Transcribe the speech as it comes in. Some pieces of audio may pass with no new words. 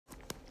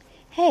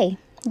Hey,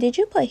 did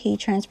you put heat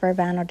transfer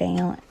vinyl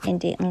down and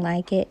didn't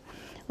like it?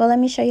 Well, let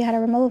me show you how to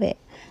remove it.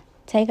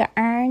 Take an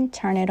iron,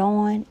 turn it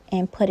on,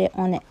 and put it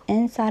on the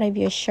inside of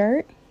your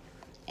shirt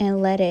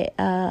and let it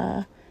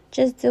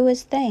just do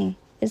its thing.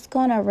 It's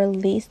going to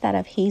release that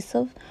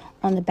adhesive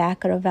on the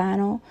back of the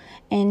vinyl,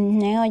 and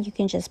now you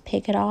can just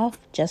pick it off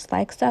just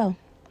like so.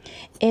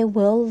 It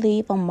will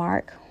leave a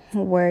mark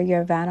where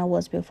your vinyl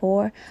was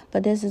before,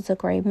 but this is a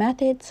great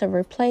method to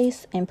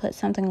replace and put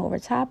something over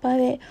top of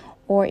it,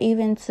 or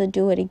even to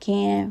do it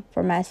again.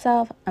 For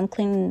myself, I'm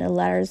cleaning the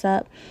letters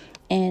up,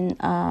 and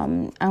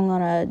I'm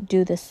gonna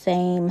do the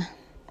same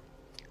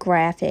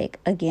graphic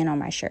again on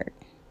my shirt.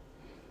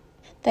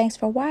 Thanks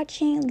for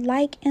watching.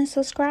 Like and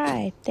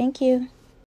subscribe. Thank you.